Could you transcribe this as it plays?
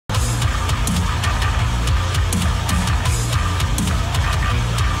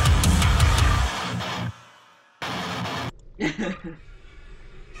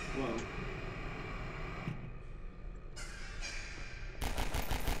Whoa.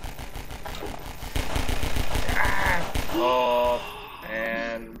 Oh,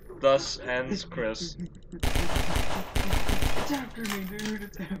 and thus ends Chris. It's after me, dude.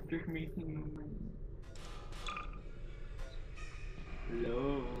 It's after me.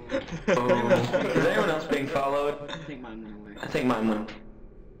 Hello. Is anyone else being followed? I think mine went away. I think mine went.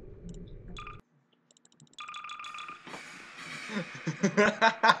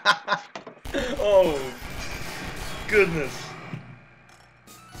 Oh, goodness.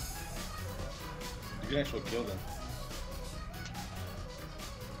 You can actually kill them.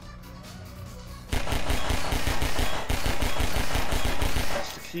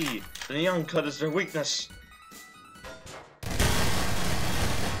 That's the key. The neon cut is their weakness.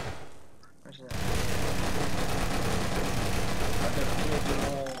 Where's that? I have killed them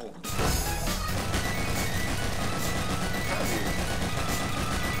all.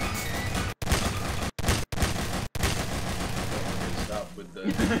 Stop with the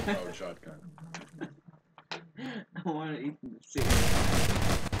powered shotgun. I want to eat the sea.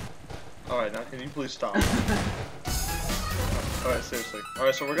 Alright, now can you please stop? Alright, seriously.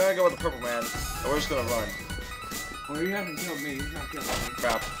 Alright, so we're gonna go with the purple man, and we're just gonna run. Well, you haven't killed me. You've not killed me.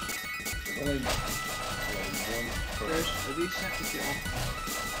 Crap. There's only one person. There's at least set to kill.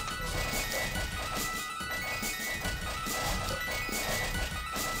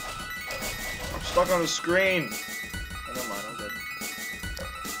 I'm stuck on the screen! Oh, never mind, I'm good.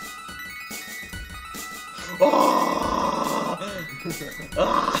 Oh!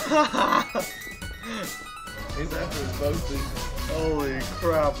 He's after his boasting. Holy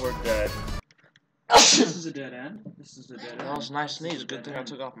crap, we're dead. This is a dead end. This is a dead end. That was a nice This is sneeze. a Good dead thing I end.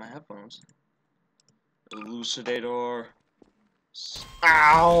 took off my headphones. Elucidator.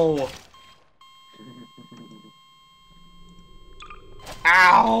 Ow!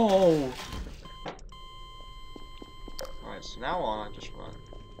 Ow! Alright, so now on, I just run.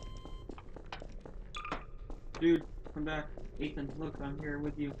 Dude, come back. Ethan, look, I'm here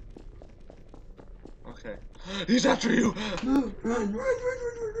with you. Okay. He's after you! Move! Run! Run! Run!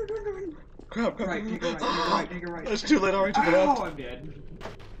 Run! Run! Run! Run! Crap, crap, Right, take a right, take a right, take a right. It's too late, I already took it Oh, out. I'm dead.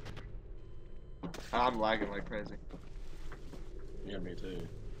 I'm lagging like crazy. Yeah, me too.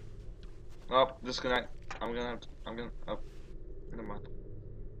 Oh, disconnect. I'm gonna, oh, never mind.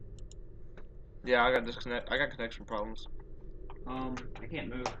 Yeah, I got disconnect, I got connection problems. I can't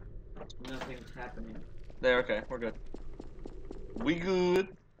move. Nothing's happening. There, okay, we're good. We good.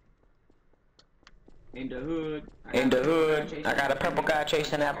 In the hood. In the hood, I got a purple guy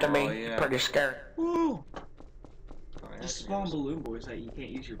chasing after Oh, me. yeah. Pretty scared. Woo! Just spawn balloon boys that you can't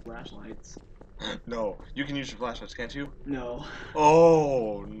use your flashlights. No, you can use your flashlights, can't you? No.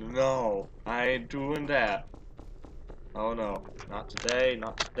 Oh, no. I ain't doing that. Oh, no. Not today,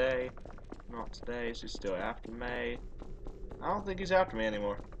 not today. Not today, she's still after me. I don't think he's after me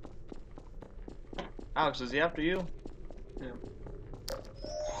anymore. Alex, is he after you? No.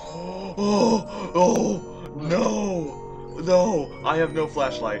 Oh, no, no, I have no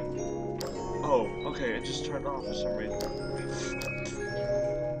flashlight. Oh, okay, it just turned off for some reason.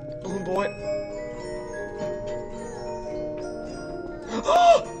 Balloon boy.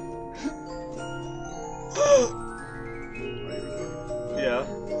 Yeah.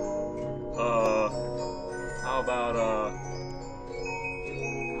 How about, no.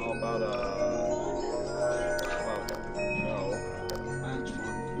 That's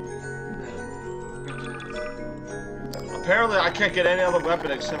fun. Apparently I can't get any other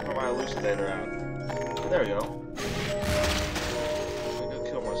weapon except for my elucidator out. There we go. I'm gonna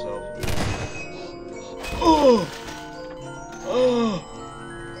kill myself. Oh! Oh!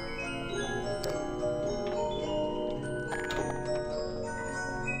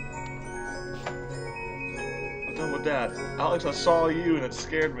 I'm done with that. Alex, I saw you and it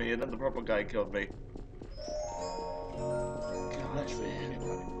scared me, and then the purple guy killed me. Gosh, man.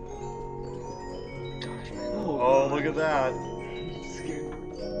 Gosh, man. Oh, look at that. Scared.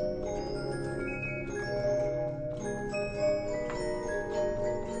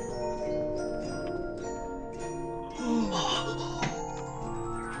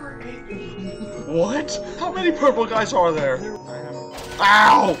 What? How many purple guys are there?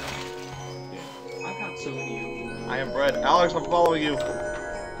 Ow! I got so many. I am bread. Alex, I'm following you.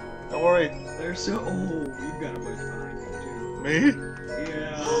 Don't worry. They're so. Oh, you've got a bunch behind you Me? too.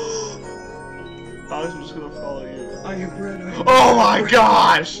 Yeah. Alex, I'm just gonna follow you. I am bread. Oh my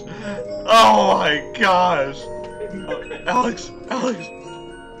gosh! Oh my gosh! Oh, Alex, Alex!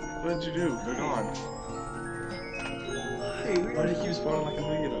 What did you do? They're gone. Hey, Why do you keep spawning like a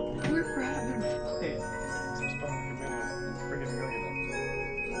million of them? we're grabbing. Hey. Keep spawning like a million.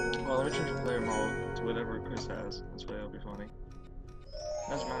 Well, let me change the player mode to whatever Chris has. This way it'll be funny.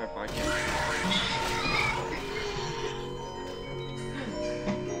 Doesn't matter if I can't.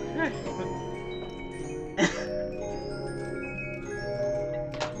 Hey,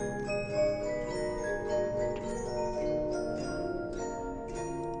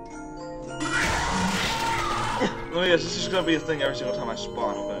 Let me guess, this is gonna be a thing every single time I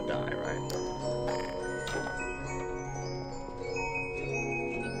spawn, I'm gonna die, right?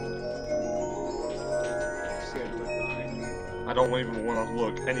 I don't even want to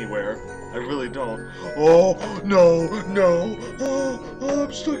look anywhere. I really don't. Oh, no, no. Oh,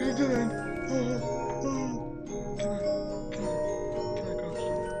 I'm stuck in a dead end. Oh.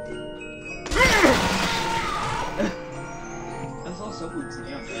 Can I saw someone's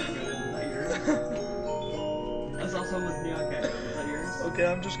neon cat gun. Is that yours? I saw someone's neon cat gun. Is that yours? Okay,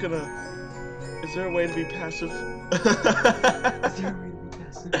 I'm just gonna... Is there a way to be passive? Is there a way to be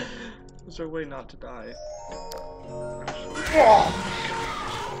passive? Is there a way not to die? I'm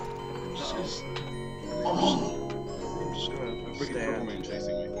just gonna Freaking purple man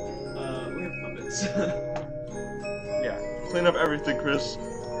chasing me. We have puppets. Yeah, clean up everything, Chris.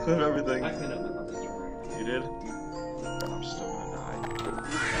 Clean up everything. I cleaned up my puppets. You did? I'm still gonna die.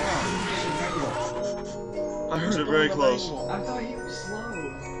 I heard it very close. I thought he was slow.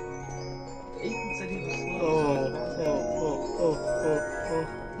 Ethan said he was slow.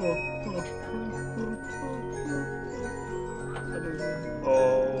 Oh.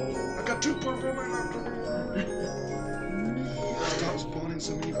 I got 2 purple men after me. Stop spawning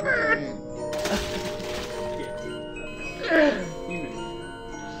so many purple men.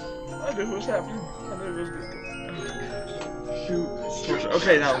 I knew what was happening. I knew it was good. Shoot.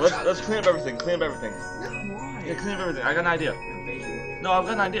 Okay, now let's clean up everything. Clean up everything. Why? Yeah, clean up everything. I got an idea. No, I've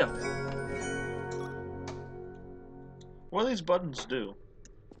got an idea. What do these buttons do?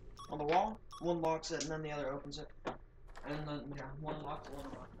 On the wall, one locks it and then the other opens it. And then, yeah, one locks it, one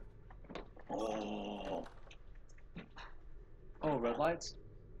unlocks it. Oh. Oh, red lights?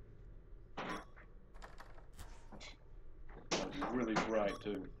 Really bright,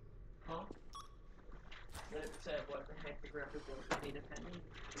 too. Huh? It said what the heck the graphic was independent.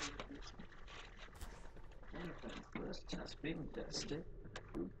 Let's just being tested.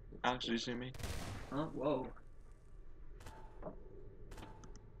 Alex, do you see me? Huh? Whoa.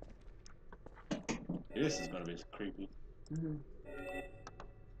 This is gonna be creepy.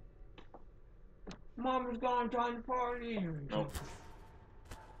 Mom is gone trying to party. Nope.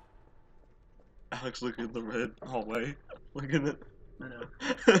 Alex, look at the red hallway. Look at it. I know.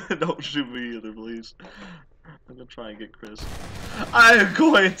 Don't shoot me either, please. I'm gonna try and get Chris. I am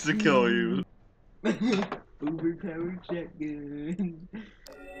going to kill you. Overpowered shotgun.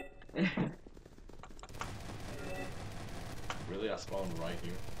 Really? I spawned right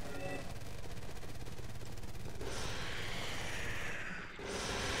here.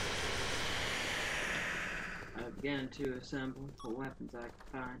 Again, to assemble for weapons I can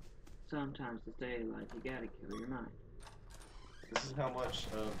find. Sometimes to stay alive, you gotta kill your mind. This is how much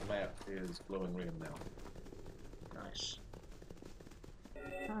of the map is glowing red now. Nice.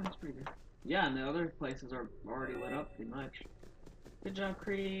 Oh, that's pretty good. Yeah, and the other places are already lit up pretty much. Good job,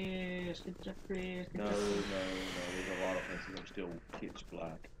 Chris. Good job, Chris. Good No, job. no. There's a lot of places that are still pitch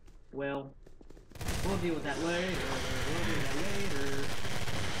black. Well, we'll deal with that later. We'll deal with that later.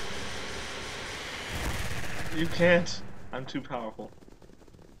 You can't. I'm too powerful.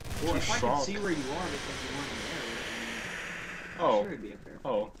 Well, Too if I strong. could see where you are because you weren't there, I'm Oh. sure it'd be up there.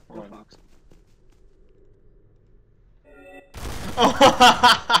 Oh. Go Hold on. Fox. Oh.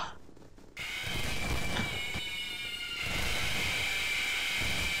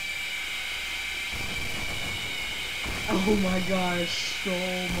 Oh my gosh, so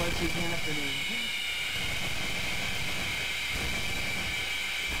much is happening.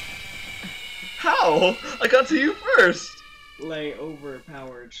 How? I got to you first. Lay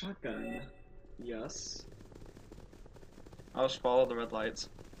overpowered shotgun. Yes. I'll just follow the red lights.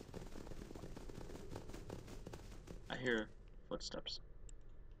 I hear footsteps.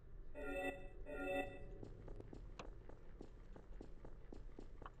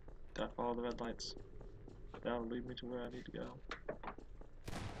 Did I follow the red lights? That'll lead me to where I need to go.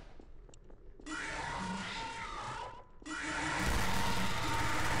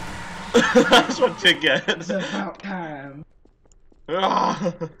 That's what you get. It's about time.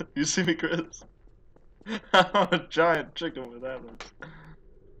 Ah, you see me, Chris? I'm a giant chicken with antlers.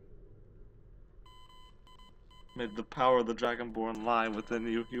 Made the power of the Dragonborn lie within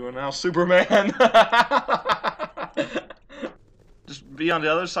you. You are now Superman. Just be on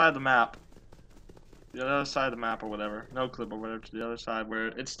the other side of the map. the other side of the map or whatever. No clip or whatever to the other side where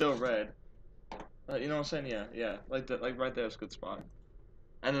it's still red. You know what I'm saying? Yeah, yeah. Like right there is a good spot.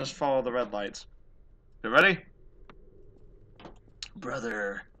 And then just follow the red lights. You ready?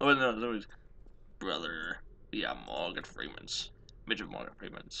 Brother. Oh no, there was brother. Yeah, Morgan Freeman's. Major Morgan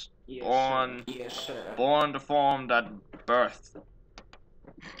Freeman's. Yes, Born Yes, sir. born deformed at birth.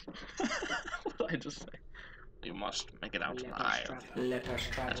 What did I just say? You must make it out alive. Let us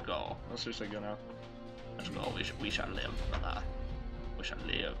try. Let's go. Let's just go now. Let's go. We shall live, brother. We shall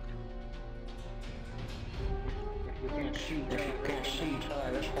live. You can't shoot. If you can't see,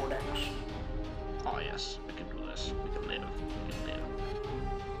 try this whole X. Oh yes, we can do this. We can live. We can live.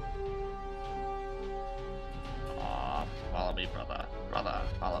 Follow me, brother. Brother,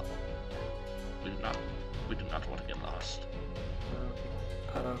 follow. We do not want to get lost.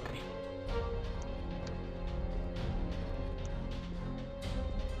 Okay.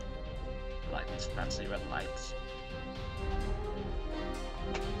 Like these fancy red lights.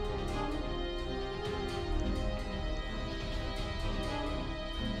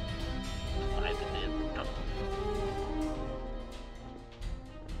 I believe not.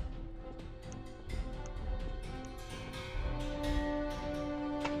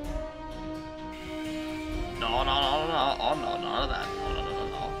 No, oh no, none of that.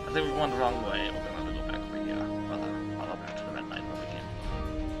 No. I think we're going the wrong way. We're gonna have to go back over here. Brother, follow back to the red light where we came.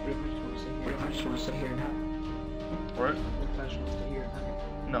 What if I just want to sit here and have What? Professionals to hear.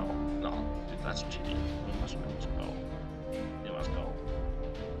 No, dude, that's cheating. We must go. You must go.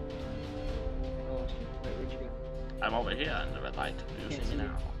 Wait, where'd you go? I'm over here in the red light. Do you Can't see see me you.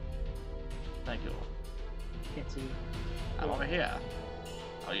 now? Thank you. Can't see. I'm over here.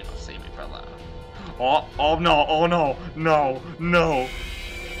 Oh, you don't see me, brother. Oh no, oh no, no.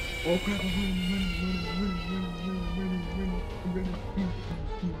 Oh crap!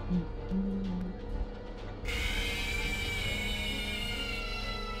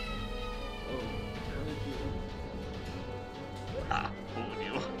 Ah, fooled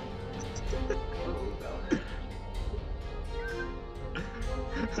you.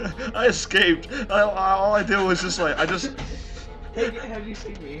 I escaped. All I did was just like, Hey, how'd you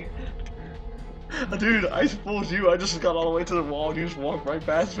see me? dude, I fooled you. I just got all the way to the wall and you just walked right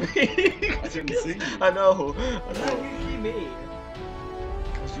past me. I didn't see you. I know. How did you see me?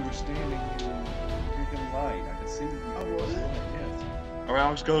 Because you were standing in the freaking light. I could see you. Oh, was it? Yes. Alright,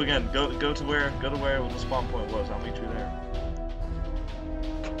 let's go again. Go to where the spawn point was. I'll meet you there.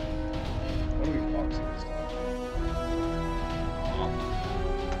 What are we boxing this time?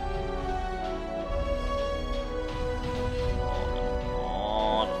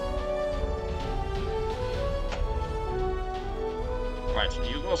 Right, so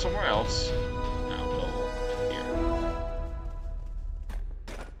you go somewhere else. Now go here.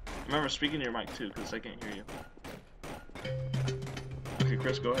 Remember, speaking to your mic too, because I can't hear you. Okay,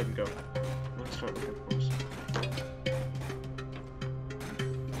 Chris, go ahead and go. Let's start looking for us.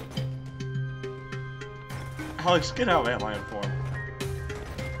 Alex, get out of antlion form.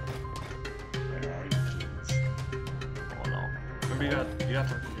 Where are you, kids? Oh no. Remember, you got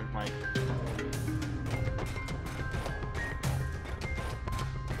to look at your mic.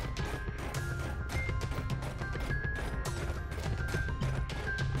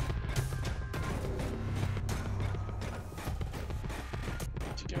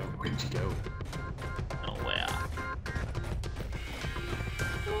 Where'd you go? Nowhere.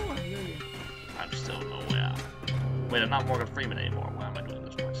 Oh, I hear you. I'm still nowhere. Wait, I'm not Morgan Freeman anymore. Why am I doing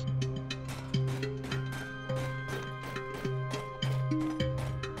this voice?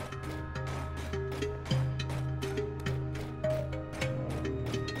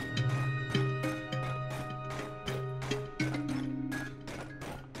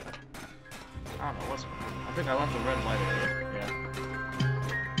 I don't know what's. I think I left the red light over there.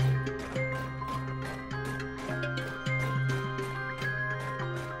 Yeah.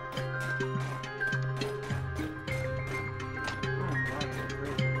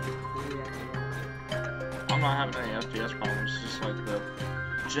 I'm not having any FPS problems, it's just like the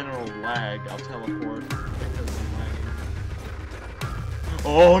general lag. I'll teleport because I'm lagging.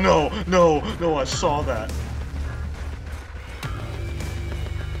 Oh no, I saw that.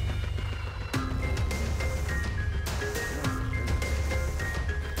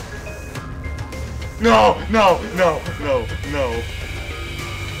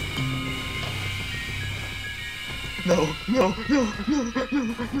 No.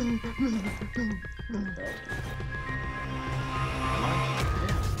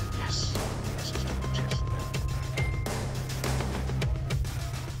 Yes.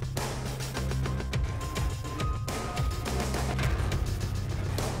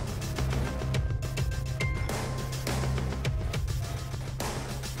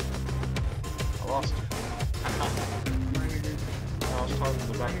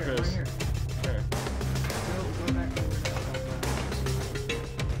 talking about Right here, Chris. right here. Where? Go back over there.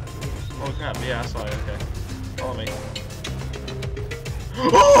 Oh crap, yeah, I saw it, okay. Follow me. Oh,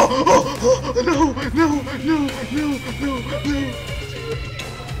 no, no, no, no, no, no.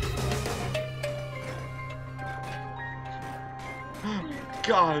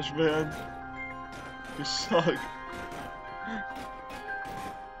 Gosh, man. You suck.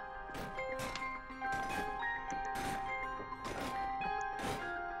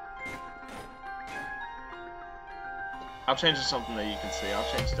 I'll change it to something that you can see. I'll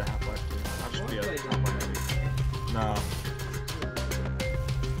change it to Half-Life 2. I'll just be a combat heavy. No.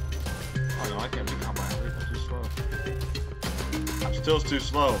 Oh no, I can't be combat heavy. I'm too slow. I'm still too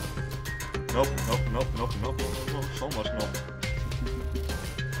slow. Nope, nope, nope, nope, nope, nope, nope. So much nope.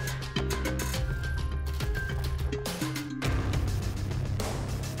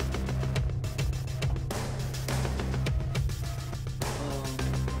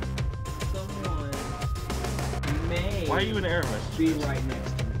 Someone may Why are you in error message? be right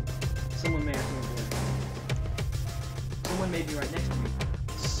next to me. Someone may have come over. Someone may be right next to me.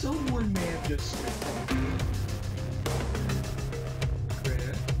 Someone may have just slipped on me. Chris,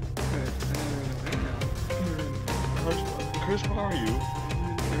 I know you're in right now. Chris, where are you?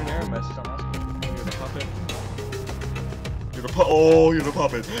 You're in error message. I'm asking. You're the puppet. You're the oh, you're the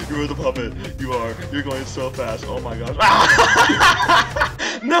puppet. You're the puppet. You are. You're going so fast. Oh my gosh.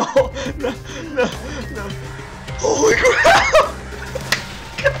 No, no, no, no. Holy crap!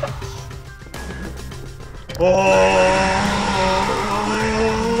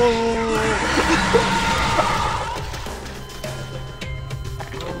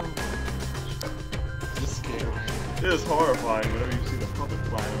 Just scary. It is horrifying whenever you see the puppet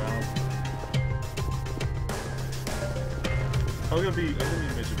flying around. I'm gonna be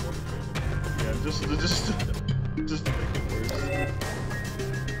midget Morgan Freeman. Yeah, just to make it worse.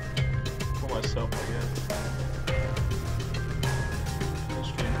 For myself, I guess. I'll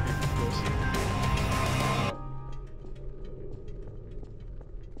stream people close.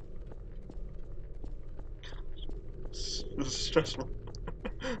 This is stressful.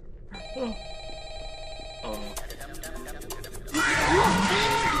 Oh. Oh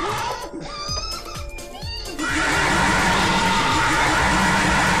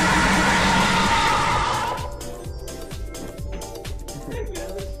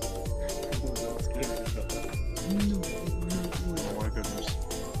no. Oh my goodness.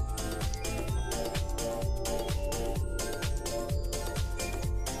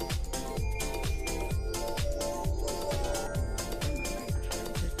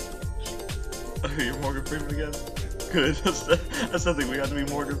 Oh, you're Morgan Freeman again? Good, that's something, we have to be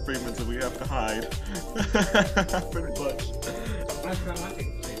Morgan Freeman so we have to hide. Pretty much. I forgot my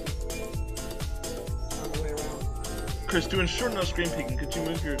ticket. All the way around. Chris, to ensure no screen peeking, could you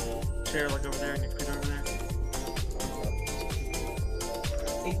move your chair like over there and your feet over there?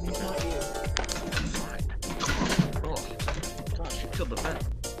 It's not you. Oh, gosh, you killed the vent.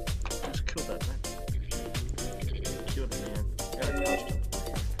 You just killed that vent. You killed it, man. Yeah, I touched him.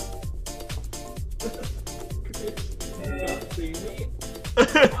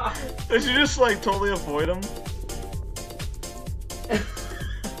 Did you just like totally avoid him?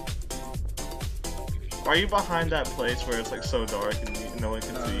 Are you behind that place where it's like so dark and no one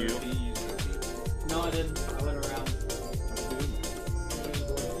can see you? No, I didn't. I went around.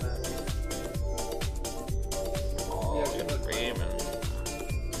 Morgan Freeman.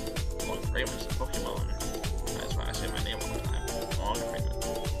 Morgan Freeman's a Pokemon. That's why I say my name all the time. Morgan Freeman.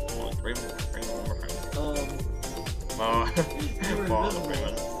 Morgan Freeman. Morgan Freeman. Morgan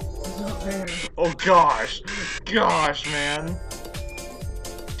Freeman. It's not there. Oh gosh! Gosh, man!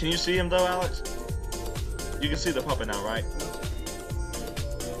 Can you see him though, Alex? You can see the puppet now, right?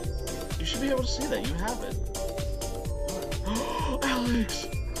 You should be able to see that. You have it. Alex!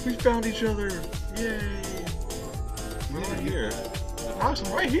 We found each other! Yay! We're right here. Alex,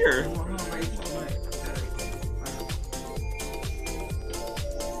 I'm right here!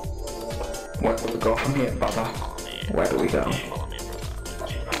 Where do we go from here, brother? Where do we go? Follow me,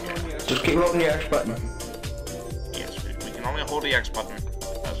 brother. Just keep holding the X button. Yes, we can only hold the X button.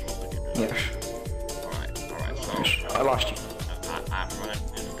 That's what we can do. Yes. Alright, so... Yes. I lost you. I'm running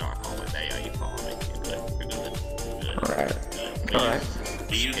in the dark hallway. There you are, you follow me. You're good, you're good. Good. Alright. Good. Alright.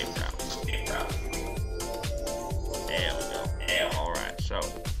 Escape route. There we go. Alright, so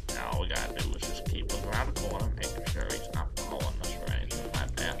now all we gotta do is just keep looking around the corner, making sure he's not following us or anything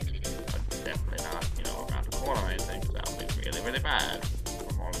like that. But definitely not, around the corner or anything, because that would be really, really bad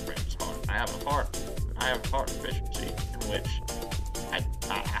for Morgan Freeman's heart. I have a heart deficiency in which I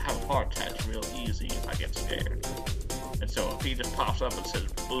have a heart attack real easy if I get scared. And so if he just pops up and says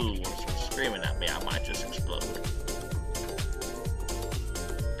boo or starts screaming at me, I might just explode.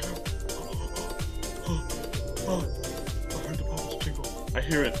 Oh, I heard the bombs jingle. I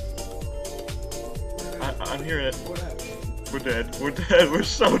hear it. I'm hearing it. We're dead. We're dead. We're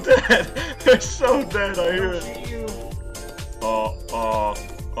so dead. We're so dead. I hear it.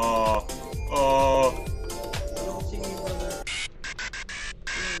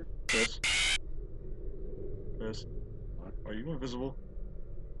 Chris. Are you invisible?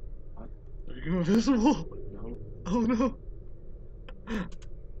 What? Are you invisible? No. Oh no.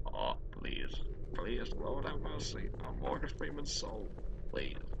 Oh, please. Please, Lord have mercy. I'm Morgan Freeman's soul.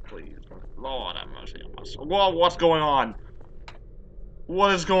 Please, please. Lord have mercy on my soul. Whoa, what's going on?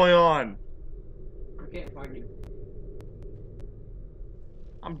 What is going on? I can't find you.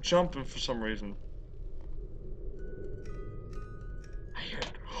 I'm jumping for some reason. I hear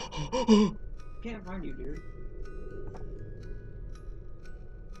it. Can't find you, dude.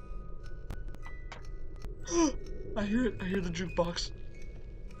 I hear it. I hear the jukebox.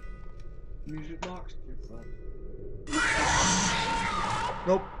 Music box?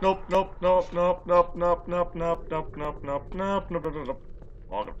 Nope, nope, nope, nope, nope, nope, nope, nope, nope, nope, nope, nope, nope, nope, nope, nope.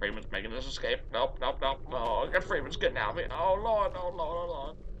 Morgan Freeman's making this escape. Nope, nope, nope. Morgan Freeman's getting out of me. Oh Lord, oh Lord,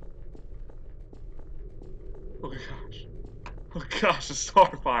 oh Lord. Oh gosh. Oh gosh, it's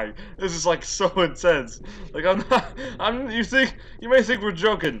horrifying. This is like so intense. Like you may think we're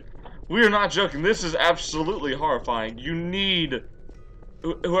joking. We are not joking. This is absolutely horrifying. You need,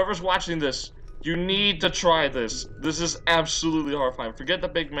 whoever's watching this, you need to try this. This is absolutely horrifying. Forget the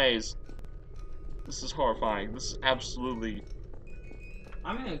big maze. This is horrifying. This is absolutely...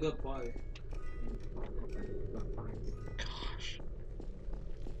 I'm in a good place. Gosh.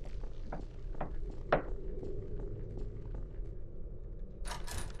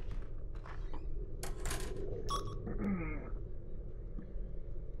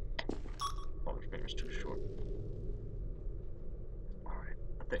 Oh, this finger's too short. Alright.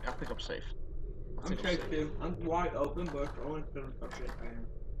 I think I'm safe. I'm safe too. I'm wide open, but I want to finish up shit I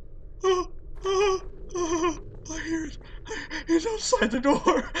am. I hear it. He's outside the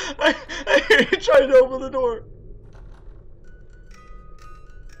door. I hear you trying to open the door.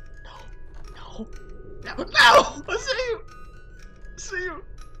 No. No. I see you. I see you.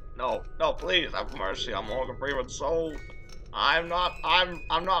 No, please, have mercy. I'm Morgan Freeman's soul. I'm not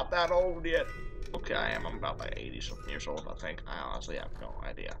that old yet. Okay, I am. I'm about like 80-something years old, I think. I honestly have no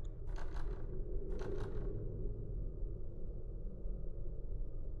idea.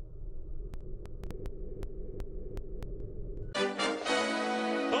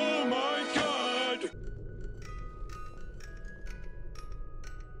 Oh my God!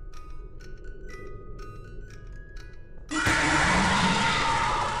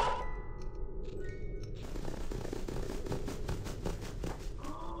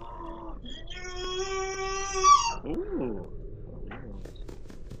 Ooh.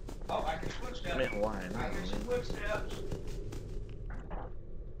 Oh, I can switch steps. I mean, Hawaiian. I can switch steps.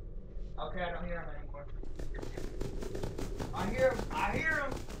 Okay, I don't hear him anymore. I hear him. I hear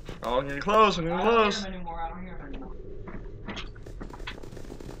him. Oh, I'm getting close. I'm getting I don't close. hear him anymore. I don't hear him anymore.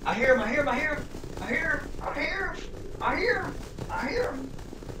 I hear him. I hear him. I hear him. I hear him. I hear him. I hear him. I hear him.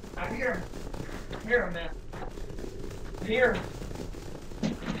 I hear him. I hear him, man. I hear him. I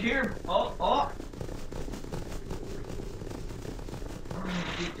hear him. Oh, oh.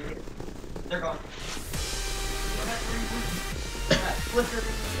 They're gone. That flicker.